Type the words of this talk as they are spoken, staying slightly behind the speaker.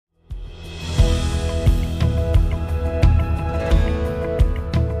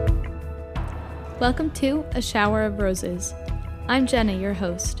Welcome to A Shower of Roses. I'm Jenna, your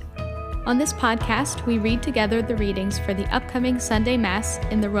host. On this podcast, we read together the readings for the upcoming Sunday Mass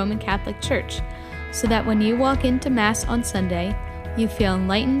in the Roman Catholic Church, so that when you walk into Mass on Sunday, you feel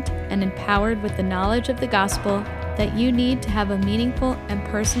enlightened and empowered with the knowledge of the gospel that you need to have a meaningful and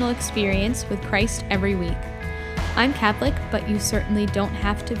personal experience with Christ every week. I'm Catholic, but you certainly don't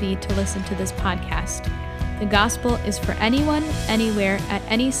have to be to listen to this podcast. The gospel is for anyone, anywhere, at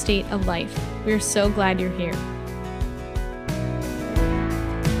any state of life. We're so glad you're here.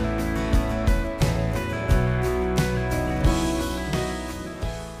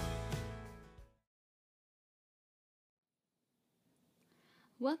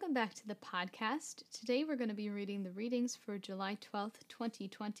 Welcome back to the podcast. Today we're going to be reading the readings for July 12th,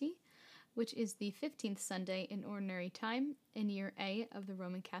 2020, which is the 15th Sunday in Ordinary Time in Year A of the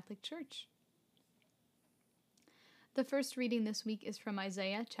Roman Catholic Church. The first reading this week is from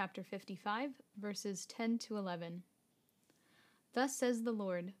Isaiah chapter 55, verses 10 to 11. Thus says the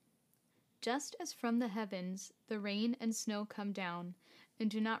Lord, just as from the heavens the rain and snow come down, and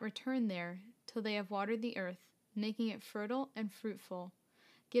do not return there till they have watered the earth, making it fertile and fruitful,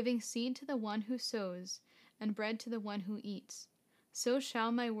 giving seed to the one who sows, and bread to the one who eats, so shall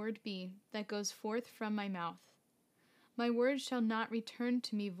my word be that goes forth from my mouth. My word shall not return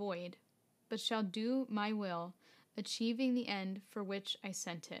to me void, but shall do my will, achieving the end for which I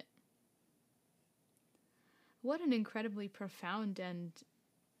sent it. What an incredibly profound and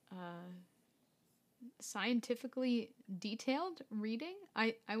scientifically detailed reading.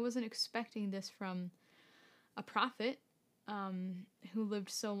 I wasn't expecting this from a prophet who lived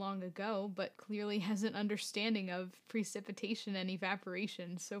so long ago, but clearly has an understanding of precipitation and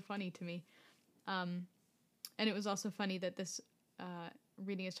evaporation. So funny to me. And it was also funny that this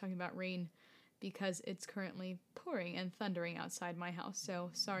reading is talking about rain, because it's currently pouring and thundering outside my house.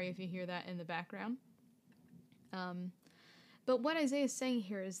 So sorry if you hear that in the background. But what Isaiah is saying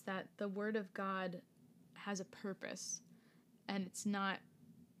here is that the Word of God has a purpose. And it's not,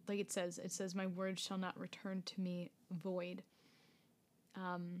 like it says, my word shall not return to me void.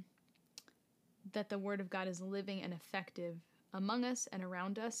 That the Word of God is living and effective among us and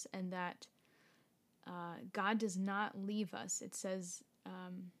around us, and that God does not leave us. It says,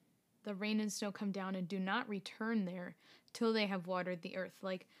 the rain and snow come down and do not return there till they have watered the earth.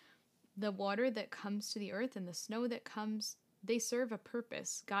 Like the water that comes to the earth and the snow that comes, they serve a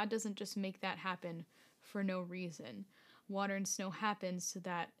purpose. God doesn't just make that happen for no reason. Water and snow happens so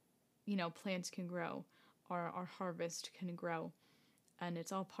that, plants can grow, our harvest can grow. And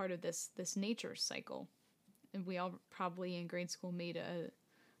it's all part of this nature cycle. And we all probably in grade school made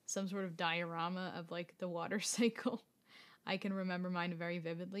some sort of diorama of like the water cycle. I can remember mine very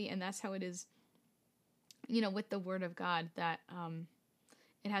vividly, and that's how it is, with the Word of God, that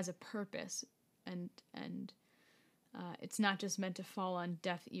it has a purpose, and it's not just meant to fall on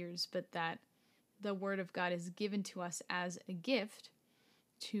deaf ears, but that the Word of God is given to us as a gift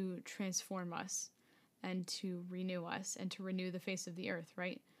to transform us and to renew us and to renew the face of the earth,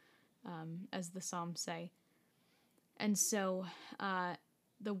 right? As the Psalms say. And so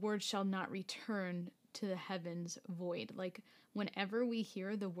the Word shall not return to the heavens void. Like whenever we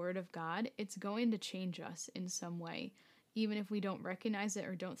hear the Word of God, it's going to change us in some way, even if we don't recognize it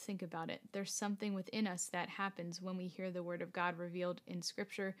or don't think about it. There's something within us that happens when we hear the Word of God revealed in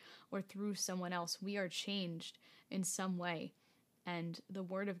Scripture or through someone else. We are changed in some way, and the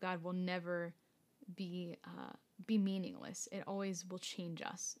Word of God will never be meaningless. It always will change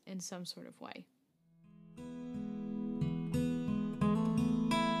us in some sort of way.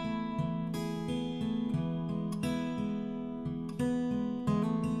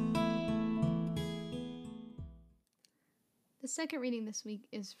 The second reading this week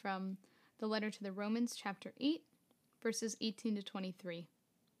is from the letter to the Romans, chapter 8, verses 18 to 23.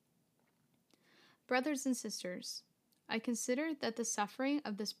 Brothers and sisters, I consider that the suffering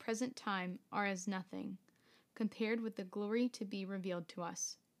of this present time are as nothing, compared with the glory to be revealed to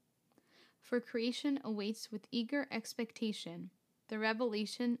us. For creation awaits with eager expectation the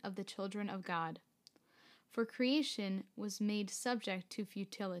revelation of the children of God. For creation was made subject to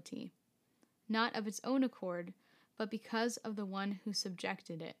futility, not of its own accord, but because of the one who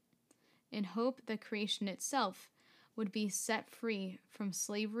subjected it, in hope that creation itself would be set free from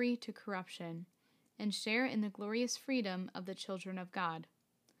slavery to corruption, and share in the glorious freedom of the children of God.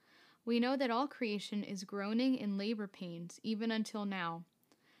 We know that all creation is groaning in labor pains, even until now.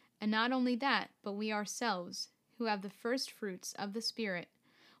 And not only that, but we ourselves, who have the first fruits of the Spirit,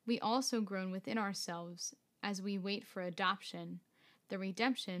 we also groan within ourselves as we wait for adoption, the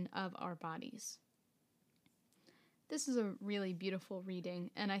redemption of our bodies. This is a really beautiful reading,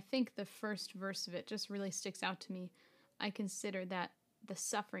 and I think the first verse of it just really sticks out to me. I consider that the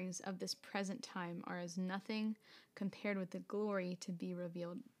sufferings of this present time are as nothing compared with the glory to be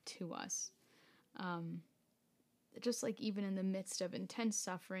revealed to us. Just like even in the midst of intense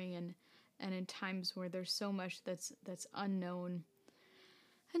suffering and in times where there's so much that's unknown.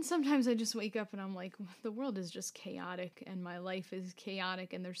 And sometimes I just wake up and I'm like, the world is just chaotic and my life is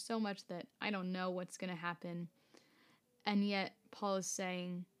chaotic and there's so much that I don't know what's going to happen. And yet Paul is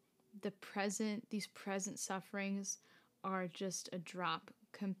saying these present sufferings are just a drop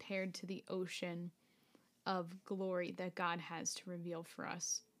compared to the ocean of glory that God has to reveal for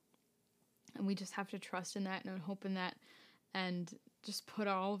us. And we just have to trust in that and hope in that and just put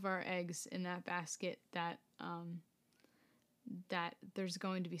all of our eggs in that basket that there's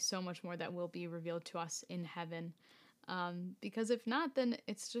going to be so much more that will be revealed to us in heaven. Because if not, then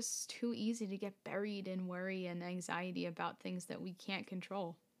it's just too easy to get buried in worry and anxiety about things that we can't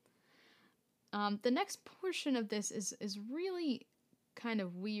control. The next portion of this is really kind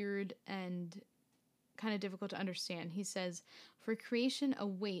of weird and kind of difficult to understand. He says, "For creation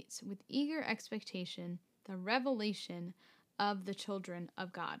awaits with eager expectation the revelation of the children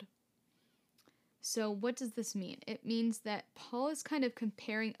of God." So what does this mean? It means that Paul is kind of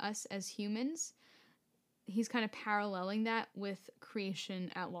comparing us as humans. He's kind of paralleling that with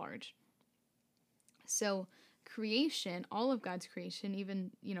creation at large. So creation, all of God's creation,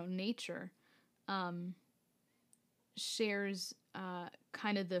 even, nature, shares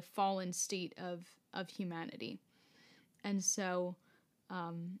kind of the fallen state of humanity. And so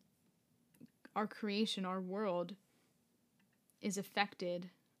our creation, our world, is affected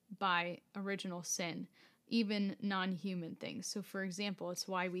by original sin, even non-human things. So for example, it's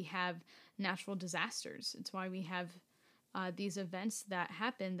why we have natural disasters. It's why we have these events that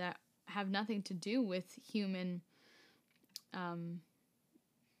happen that have nothing to do with human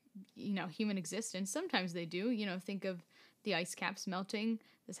human existence. Sometimes they do. Think of the ice caps melting.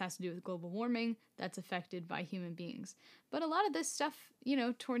 This has to do with global warming. That's affected by human beings. But a lot of this stuff,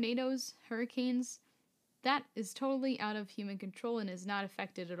 tornadoes, hurricanes, that is totally out of human control and is not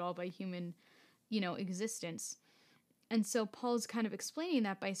affected at all by human, existence. And so Paul's kind of explaining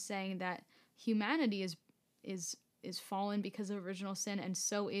that by saying that humanity is fallen because of original sin, and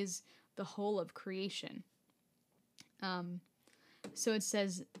so is the whole of creation. So it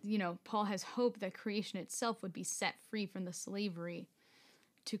says, Paul has hope that creation itself would be set free from the slavery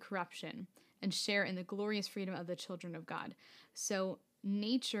to corruption and share in the glorious freedom of the children of God. So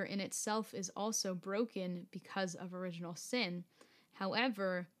nature in itself is also broken because of original sin.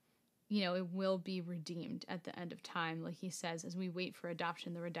 However, it will be redeemed at the end of time, like he says, as we wait for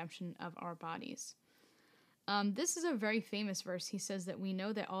adoption, the redemption of our bodies. This is a very famous verse. He says that we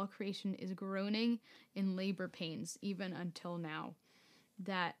know that all creation is groaning in labor pains, even until now.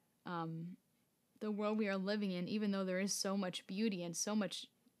 That the world we are living in, even though there is so much beauty and so much,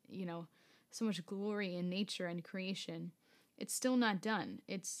 so much glory in nature and creation, it's still not done.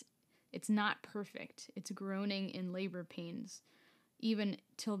 It's not perfect. It's groaning in labor pains, even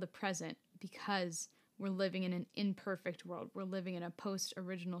till the present, because we're living in an imperfect world. We're living in a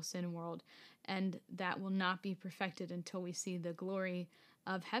post-original sin world, and that will not be perfected until we see the glory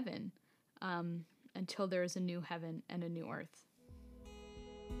of heaven, until there is a new heaven and a new earth.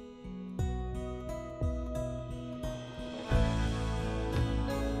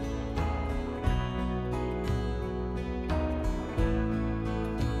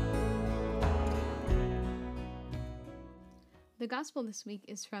 The gospel this week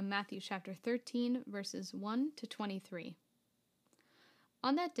is from Matthew chapter 13, verses 1 to 23.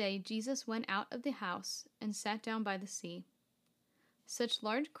 On that day, Jesus went out of the house and sat down by the sea. Such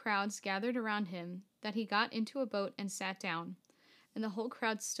large crowds gathered around him that he got into a boat and sat down, and the whole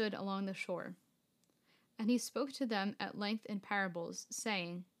crowd stood along the shore. And he spoke to them at length in parables,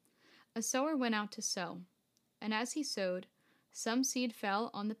 saying, A sower went out to sow, and as he sowed, some seed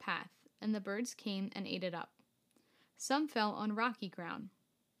fell on the path, and the birds came and ate it up. Some fell on rocky ground,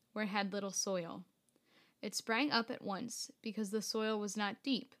 where it had little soil. It sprang up at once, because the soil was not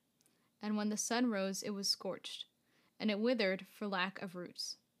deep, and when the sun rose it was scorched, and it withered for lack of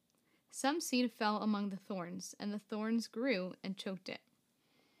roots. Some seed fell among the thorns, and the thorns grew and choked it.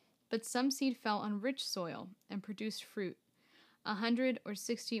 But some seed fell on rich soil, and produced fruit, 100 or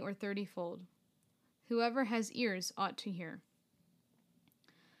 60 or 30-fold. Whoever has ears ought to hear.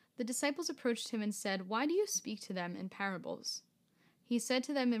 The disciples approached him and said, Why do you speak to them in parables? He said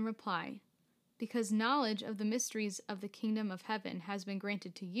to them in reply, Because knowledge of the mysteries of the kingdom of heaven has been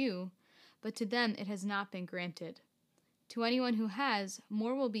granted to you, but to them it has not been granted. To anyone who has,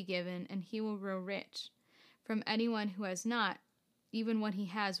 more will be given, and he will grow rich. From anyone who has not, even what he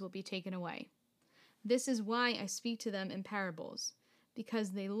has will be taken away. This is why I speak to them in parables,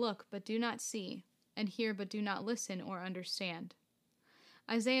 because they look but do not see, and hear but do not listen or understand.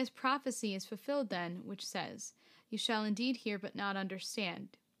 Isaiah's prophecy is fulfilled then, which says, You shall indeed hear but not understand.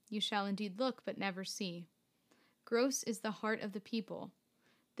 You shall indeed look but never see. Gross is the heart of the people.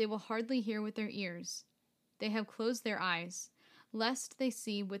 They will hardly hear with their ears. They have closed their eyes, lest they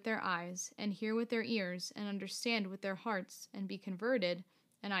see with their eyes, and hear with their ears, and understand with their hearts, and be converted,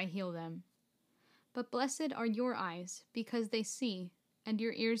 and I heal them. But blessed are your eyes, because they see, and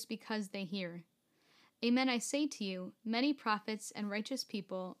your ears because they hear. Amen, I say to you, many prophets and righteous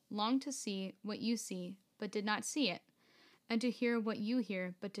people longed to see what you see, but did not see it, and to hear what you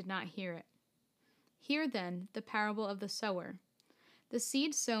hear, but did not hear it. Hear then the parable of the sower. The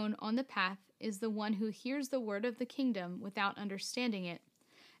seed sown on the path is the one who hears the word of the kingdom without understanding it,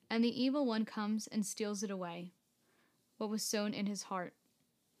 and the evil one comes and steals it away, what was sown in his heart.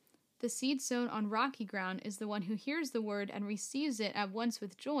 The seed sown on rocky ground is the one who hears the word and receives it at once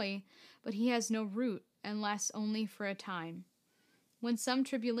with joy, but he has no root, and lasts only for a time. When some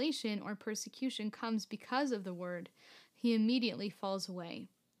tribulation or persecution comes because of the word, he immediately falls away.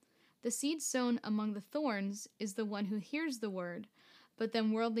 The seed sown among the thorns is the one who hears the word, but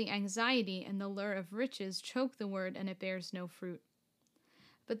then worldly anxiety and the lure of riches choke the word, and it bears no fruit.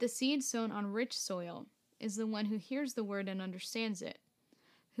 But the seed sown on rich soil is the one who hears the word and understands it,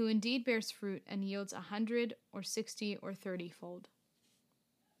 who indeed bears fruit and yields 100 or 60 or 30-fold.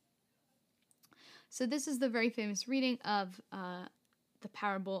 So this is the very famous reading of the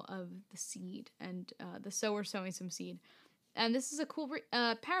parable of the seed and the sower sowing some seed. And this is a cool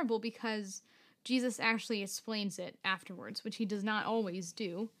parable because Jesus actually explains it afterwards, which he does not always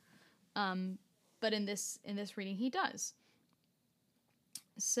do. But in this reading, he does.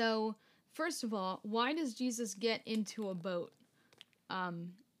 So, first of all, why does Jesus get into a boat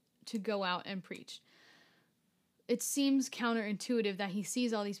to go out and preach? It seems counterintuitive that he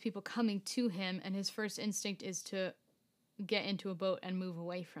sees all these people coming to him, and his first instinct is to get into a boat and move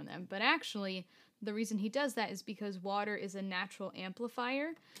away from them. But actually, the reason he does that is because water is a natural amplifier.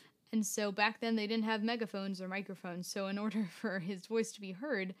 And so back then they didn't have megaphones or microphones. So in order for his voice to be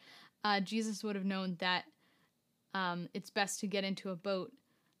heard, Jesus would have known that it's best to get into a boat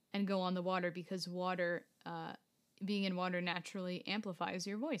and go on the water, because water, being in water naturally amplifies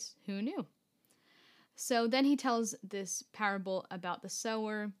your voice. Who knew? So then he tells this parable about the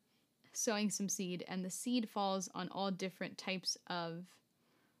sower sowing some seed, and the seed falls on all different types of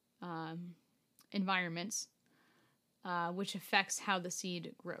environments, which affects how the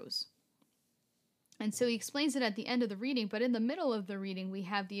seed grows. And so he explains it at the end of the reading, but in the middle of the reading, we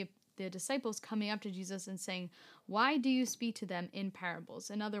have the disciples coming up to Jesus and saying, why do you speak to them in parables?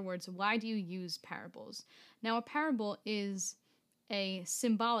 In other words, why do you use parables? Now, a parable is a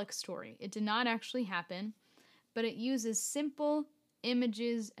symbolic story. It did not actually happen, but it uses simple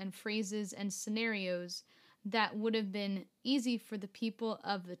images and phrases and scenarios that would have been easy for the people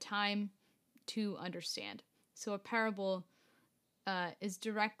of the time to understand. So a parable is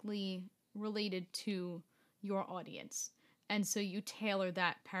directly related to your audience. And so you tailor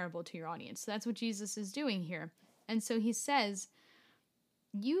that parable to your audience. So that's what Jesus is doing here. And so he says,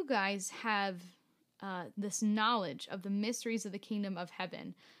 you guys have this knowledge of the mysteries of the kingdom of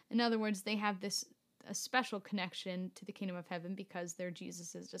heaven. In other words, they have a special connection to the kingdom of heaven because they're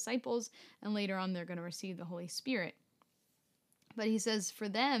Jesus's disciples, and later on they're going to receive the Holy Spirit. But he says for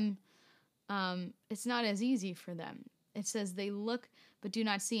them, it's not as easy for them. It says they look but do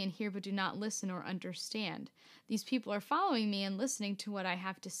not see, and hear but do not listen or understand. These people are following me and listening to what I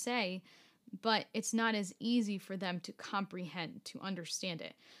have to say, but it's not as easy for them to comprehend, to understand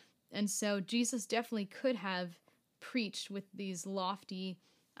it. And so Jesus definitely could have preached with these lofty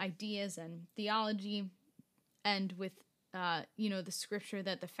ideas and theology, and with the scripture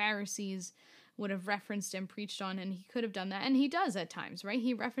that the Pharisees would have referenced and preached on, and he could have done that, and he does at times, right?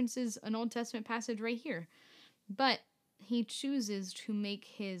 He references an Old Testament passage right here, but he chooses to make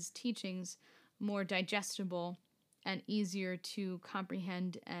his teachings more digestible and easier to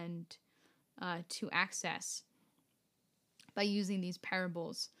comprehend and to access by using these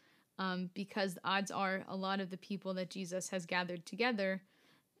parables, because the odds are a lot of the people that Jesus has gathered together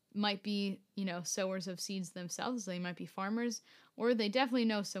might be, sowers of seeds themselves. They might be farmers, or they definitely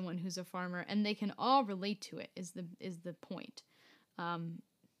know someone who's a farmer, and they can all relate to it, is the point.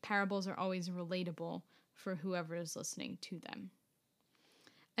 Parables are always relatable for whoever is listening to them.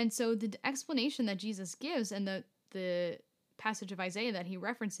 And so the explanation that Jesus gives and the passage of Isaiah that he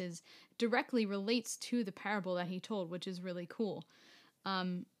references directly relates to the parable that he told, which is really cool.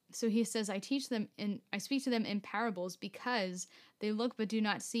 So he says, I speak to them in parables because they look but do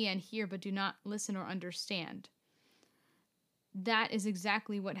not see, and hear but do not listen or understand. That is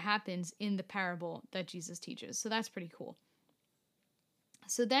exactly what happens in the parable that Jesus teaches. So that's pretty cool.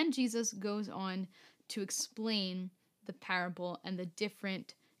 So then Jesus goes on to explain the parable and the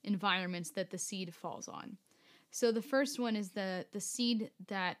different environments that the seed falls on. So the first one is the seed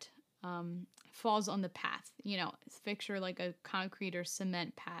that falls on the path. Picture like a concrete or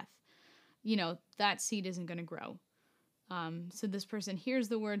cement path. That seed isn't going to grow. So this person hears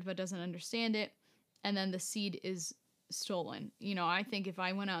the word but doesn't understand it, and then the seed is stolen. I think if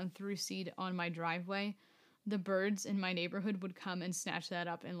I went out and threw seed on my driveway, the birds in my neighborhood would come and snatch that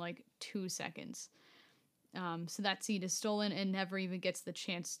up in like 2 seconds. So that seed is stolen and never even gets the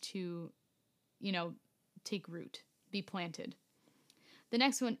chance to, take root, be planted. The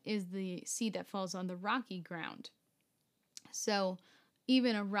next one is the seed that falls on the rocky ground. So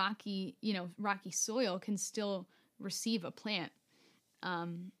even a rocky soil can still receive a plant.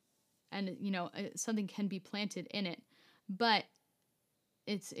 And, something can be planted in it, but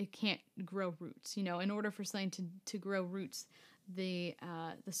it can't grow roots. In order for something to grow roots, the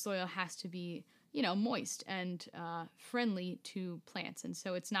soil has to be, moist and friendly to plants. And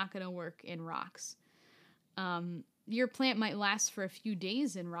so it's not going to work in rocks. Your plant might last for a few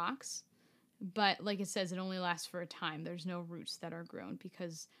days in rocks, but like it says, it only lasts for a time. There's no roots that are grown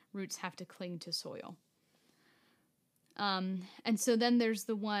because roots have to cling to soil. And so then there's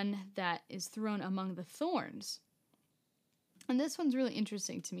the one that is thrown among the thorns. And this one's really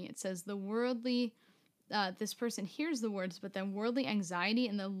interesting to me. It says this person hears the words, but then worldly anxiety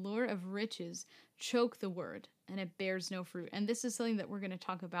and the lure of riches choke the word, and it bears no fruit. And this is something that we're going to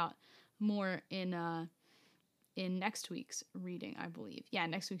talk about more in next week's reading, I believe. Yeah,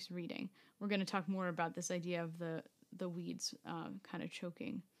 next week's reading. We're going to talk more about this idea of the weeds kind of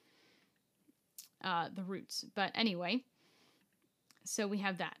choking the roots. But anyway, so we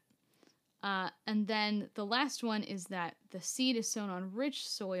have that. And then the last one is that the seed is sown on rich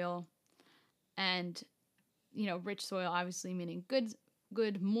soil, and rich soil obviously meaning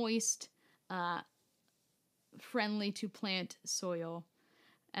good, moist, friendly to plant soil.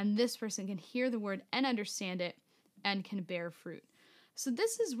 And this person can hear the word and understand it and can bear fruit. So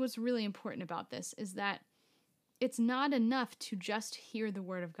this is what's really important about this, is that it's not enough to just hear the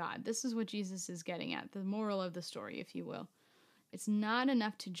word of God. This is what Jesus is getting at, the moral of the story, if you will. It's not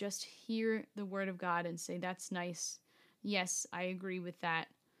enough to just hear the word of God and say, that's nice. Yes, I agree with that.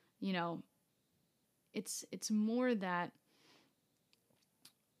 It's more that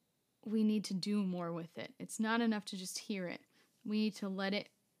we need to do more with it. It's not enough to just hear it. We need to let it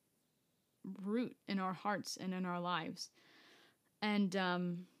root in our hearts and in our lives. And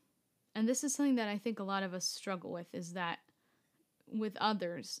this is something that I think a lot of us struggle with, is that with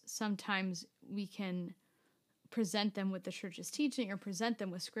others, sometimes we can present them with the church's teaching or present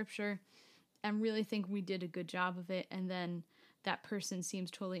them with scripture and really think we did a good job of it, and then that person seems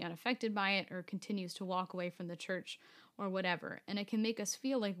totally unaffected by it or continues to walk away from the church or whatever. And it can make us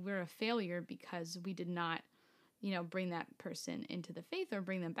feel like we're a failure because we did not, bring that person into the faith or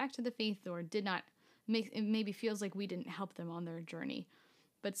bring them back to the faith, or did not it maybe feels like we didn't help them on their journey.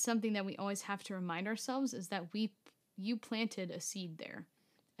 But something that we always have to remind ourselves is that you planted a seed there,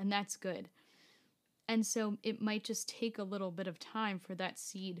 and that's good. And so it might just take a little bit of time for that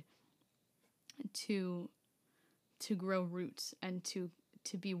seed to grow roots and to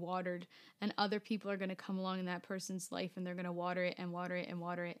be watered. And other people are going to come along in that person's life, and they're going to water it and water it and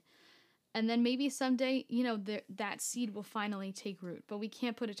water it. And then maybe someday, that seed will finally take root. But we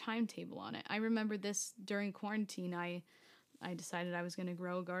can't put a timetable on it. I remember this during quarantine. I decided I was going to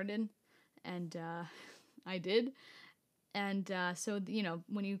grow a garden, and I did. And so,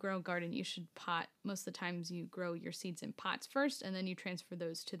 when you grow a garden, you should pot. Most of the times you grow your seeds in pots first, and then you transfer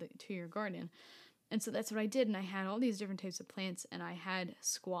those to your garden. And so that's what I did. And I had all these different types of plants, and I had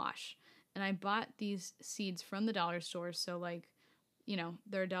squash. And I bought these seeds from the dollar store. So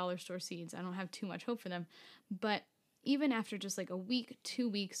they're dollar store seeds. I don't have too much hope for them. But even after just like a week, 2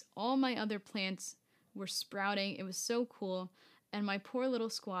 weeks, all my other plants were sprouting. It was so cool. And my poor little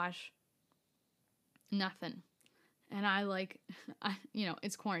squash, nothing. And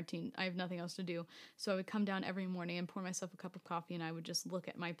it's quarantine. I have nothing else to do. So I would come down every morning and pour myself a cup of coffee, and I would just look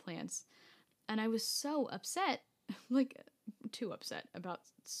at my plants. And I was so upset, too upset about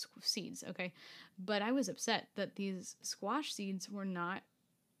seeds, okay? But I was upset that these squash seeds were not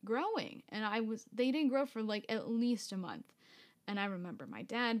growing. And they didn't grow for at least a month. And I remember my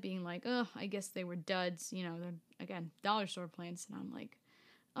dad being like, oh, I guess they were duds. They're, again, dollar store plants. And I'm like,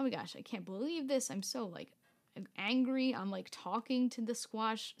 oh my gosh, I can't believe this. I'm so angry. I'm like talking to the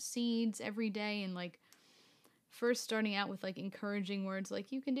squash seeds every day, and like first starting out with like encouraging words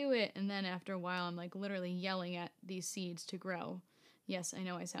like you can do it, and then after a while I'm like literally yelling at these seeds to grow. Yes, I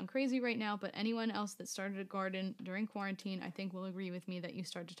know I sound crazy right now, but anyone else that started a garden during quarantine, I think will agree with me that you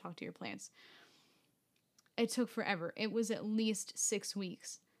start to talk to your plants. It took forever. It was at least 6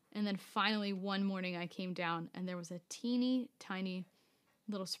 weeks. And then finally one morning I came down and there was a teeny tiny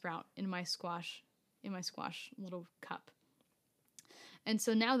little sprout in my squash little cup. And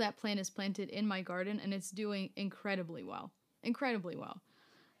so now that plant is planted in my garden and it's doing incredibly well. Incredibly well.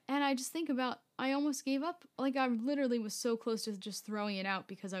 And I just think about, I almost gave up. Like, I literally was so close to just throwing it out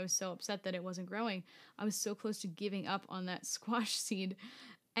because I was so upset that it wasn't growing. I was so close to giving up on that squash seed.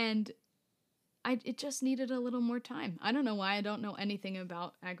 And it just needed a little more time. I don't know why. I don't know anything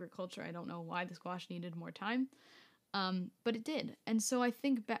about agriculture. I don't know why the squash needed more time. But it did. And so I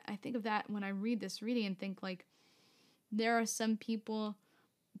think of that when I read this reading and think, like, there are some people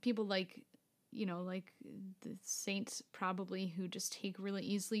like, you know, like the saints probably, who just take really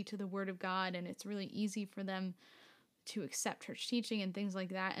easily to the word of God, and it's really easy for them to accept church teaching and things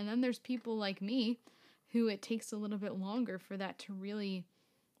like that. And then there's people like me who it takes a little bit longer for that to really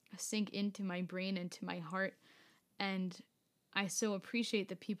sink into my brain and to my heart. And I so appreciate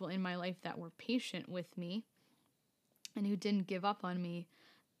the people in my life that were patient with me and who didn't give up on me,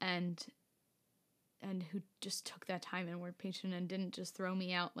 and who just took that time and were patient and didn't just throw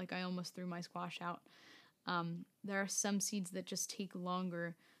me out like I almost threw my squash out. There are some seeds that just take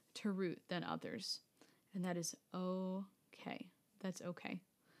longer to root than others, and that is okay. That's okay.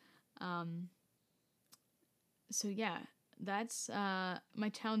 So yeah, that's my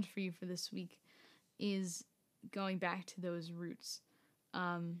challenge for you for this week, is going back to those roots.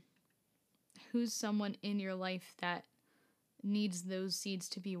 Who's someone in your life that needs those seeds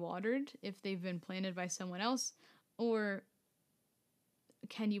to be watered if they've been planted by someone else? Or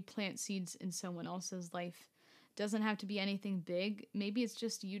can you plant seeds in someone else's life? Doesn't have to be anything big. Maybe it's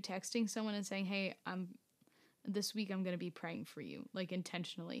just you texting someone and saying, hey, this week I'm going to be praying for you, like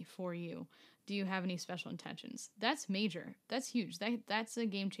intentionally for you. Do you have any special intentions? That's major. That's huge. That's a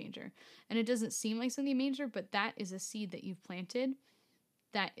game changer. And it doesn't seem like something major, but that is a seed that you've planted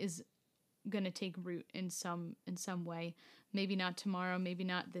that is going to take root in some way. Maybe not tomorrow, maybe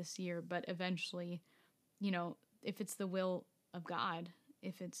not this year, but eventually, you know, if it's the will of God,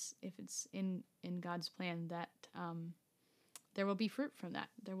 if it's in God's plan, that there will be fruit from that.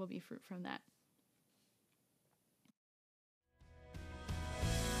 There will be fruit from that.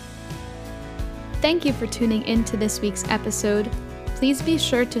 Thank you for tuning in to this week's episode. Please be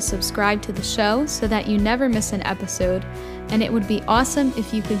sure to subscribe to the show so that you never miss an episode. And it would be awesome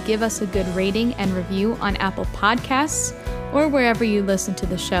if you could give us a good rating and review on Apple Podcasts or wherever you listen to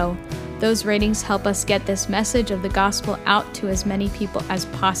the show. Those ratings help us get this message of the gospel out to as many people as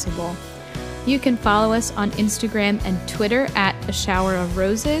possible. You can follow us on Instagram and Twitter at A Shower of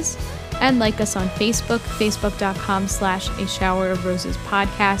Roses, and like us on Facebook, facebook.com/A Shower of Roses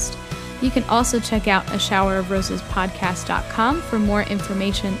podcast. You can also check out ashowerofrosespodcast.com for more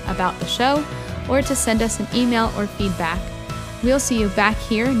information about the show, or to send us an email or feedback. We'll see you back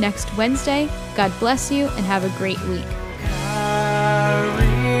here next Wednesday. God bless you and have a great week.